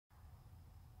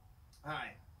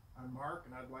Hi, I'm Mark,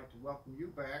 and I'd like to welcome you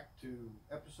back to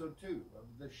episode 2 of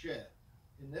The Shed.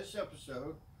 In this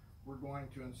episode, we're going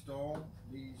to install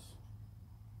these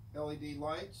LED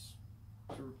lights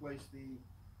to replace the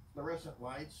fluorescent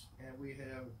lights, and we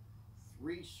have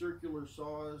 3 circular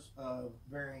saws of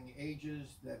varying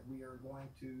ages that we are going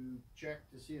to check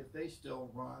to see if they still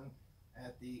run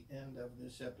at the end of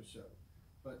this episode.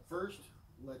 But first,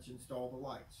 let's install the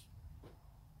lights.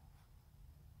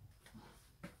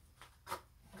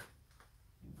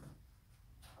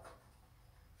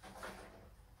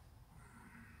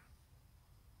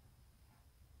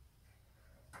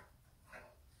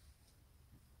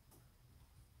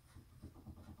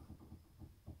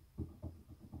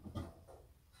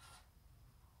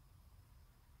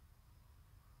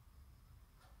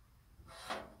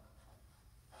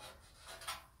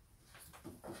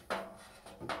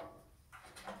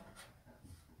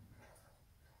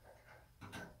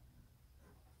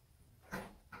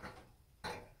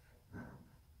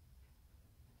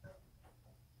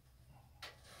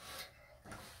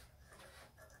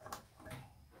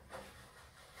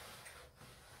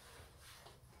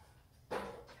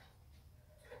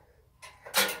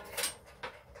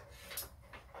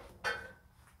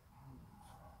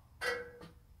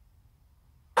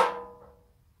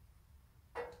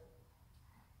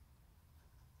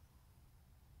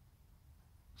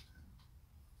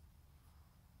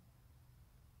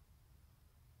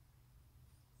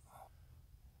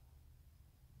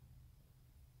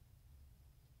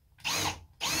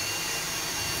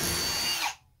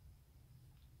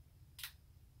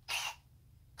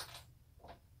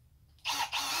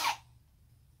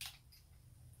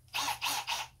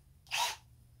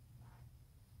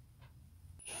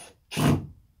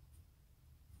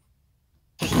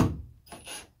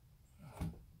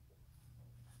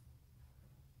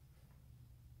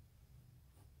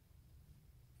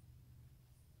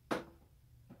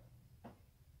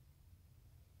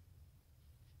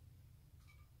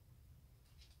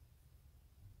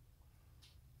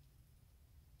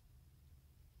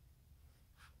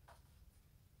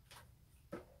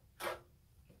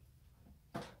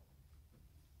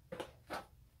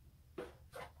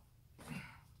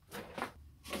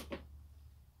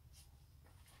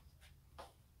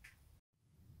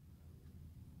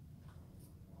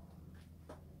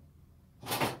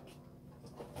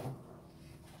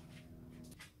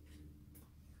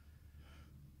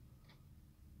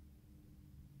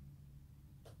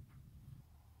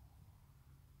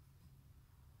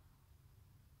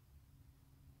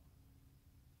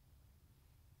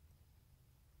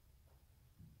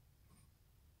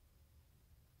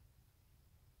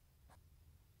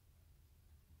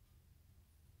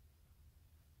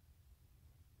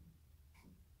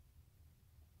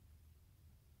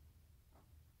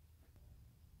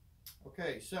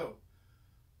 Okay, so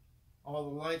all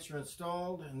the lights are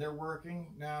installed and they're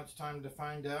working. Now it's time to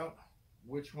find out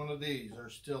which one of these are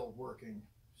still working.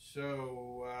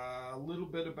 So a little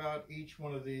bit about each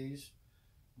one of these.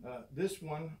 This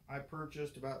one I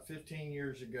purchased about 15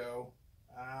 years ago.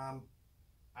 I'm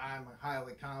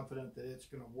highly confident that it's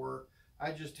going to work.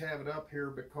 I just have it up here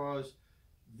because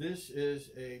this is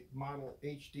a model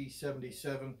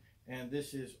HD77 and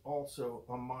this is also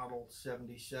a model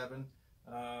 77.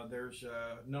 There's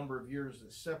a number of years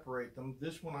that separate them.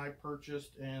 This one I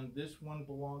purchased and this one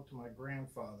belonged to my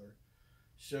grandfather.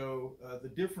 So the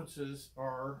differences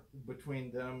are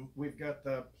between them. We've got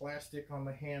the plastic on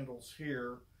the handles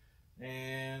here,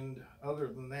 and other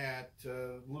than that,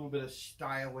 a little bit of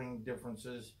styling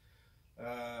differences,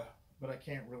 but I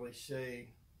can't really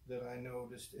say that I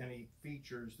noticed any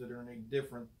features that are any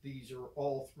different. These are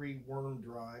all 3 worm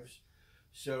drives.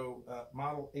 So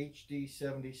model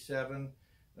HD77,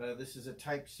 this is a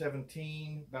type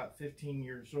 17, about 15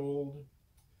 years old.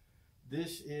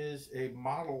 This is a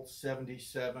model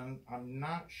 77. I'm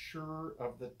not sure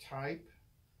of the type.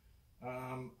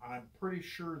 I'm pretty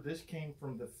sure this came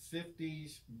from the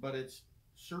 50s, but it's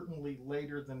certainly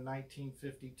later than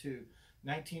 1952.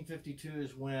 1952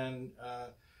 is when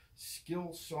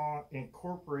Skilsaw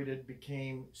Incorporated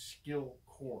became Skill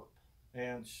Corp.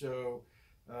 And so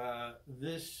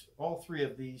all 3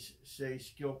 of these say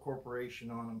Skill Corporation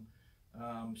on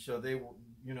them. So they were,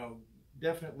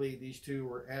 definitely these 2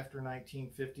 were after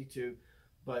 1952,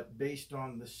 but based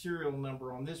on the serial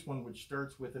number on this one, which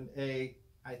starts with an A,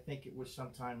 I think it was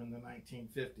sometime in the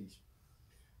 1950s.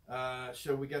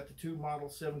 So we got the 2 model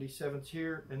 77s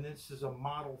here, and this is a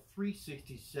model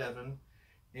 367,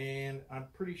 and I'm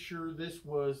pretty sure this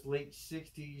was late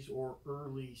 60s or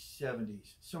early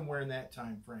 70s, somewhere in that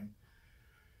time frame.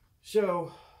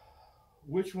 So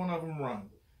which one of them run?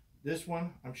 This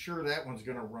one, I'm sure that one's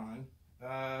going to run.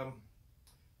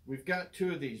 We've got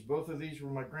two of these. Both of these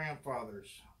were my grandfather's.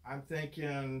 I'm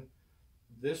thinking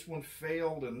this one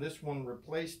failed and this one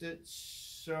replaced it.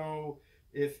 So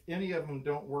if any of them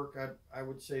don't work, I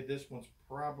would say this one's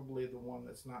probably the one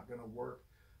that's not going to work.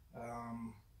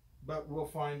 But we'll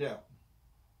find out.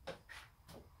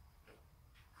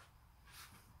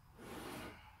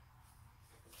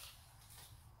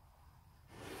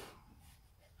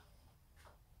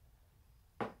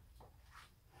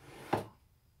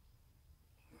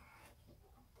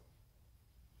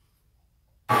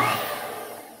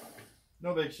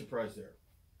 No big surprise there.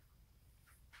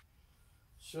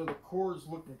 So the cord's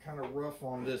looking kind of rough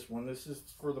on this one. This is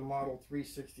for the model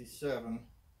 367.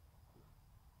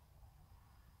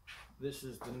 This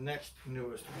is the next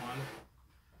newest one.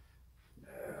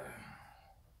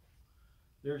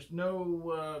 There's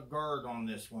no guard on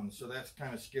this one, so that's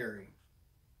kind of scary.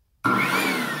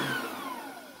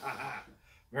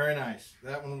 Very nice.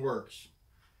 That one works.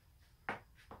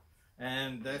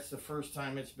 And that's the first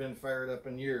time it's been fired up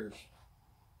in years.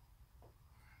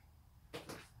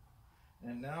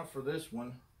 And now for this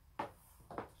one,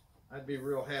 I'd be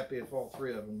real happy if all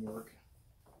three of them work.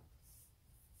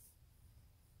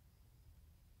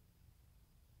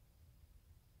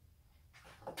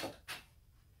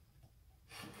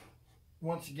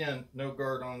 Once again, no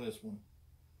guard on this one.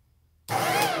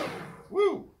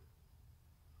 Woo!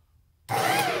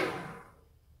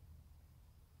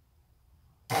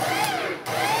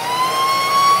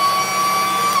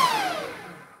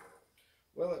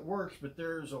 Well, it works, but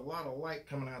there's a lot of light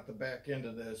coming out the back end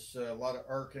of this, a lot of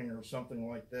arcing or something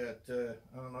like that.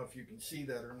 I don't know if you can see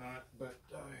that or not, but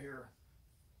here.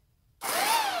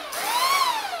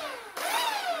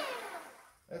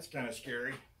 That's kind of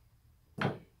scary.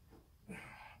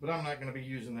 But I'm not going to be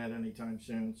using that anytime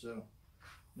soon, so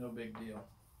no big deal.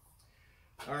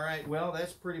 All right, well,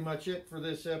 that's pretty much it for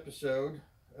this episode.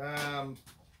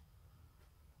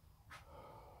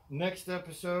 Next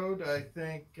episode, I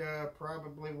think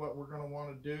probably what we're going to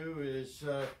want to do is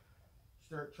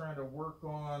start trying to work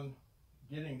on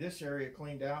getting this area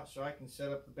cleaned out so I can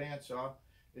set up the bandsaw.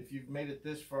 If you've made it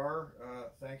this far,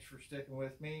 thanks for sticking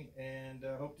with me, and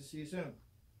hope to see you soon.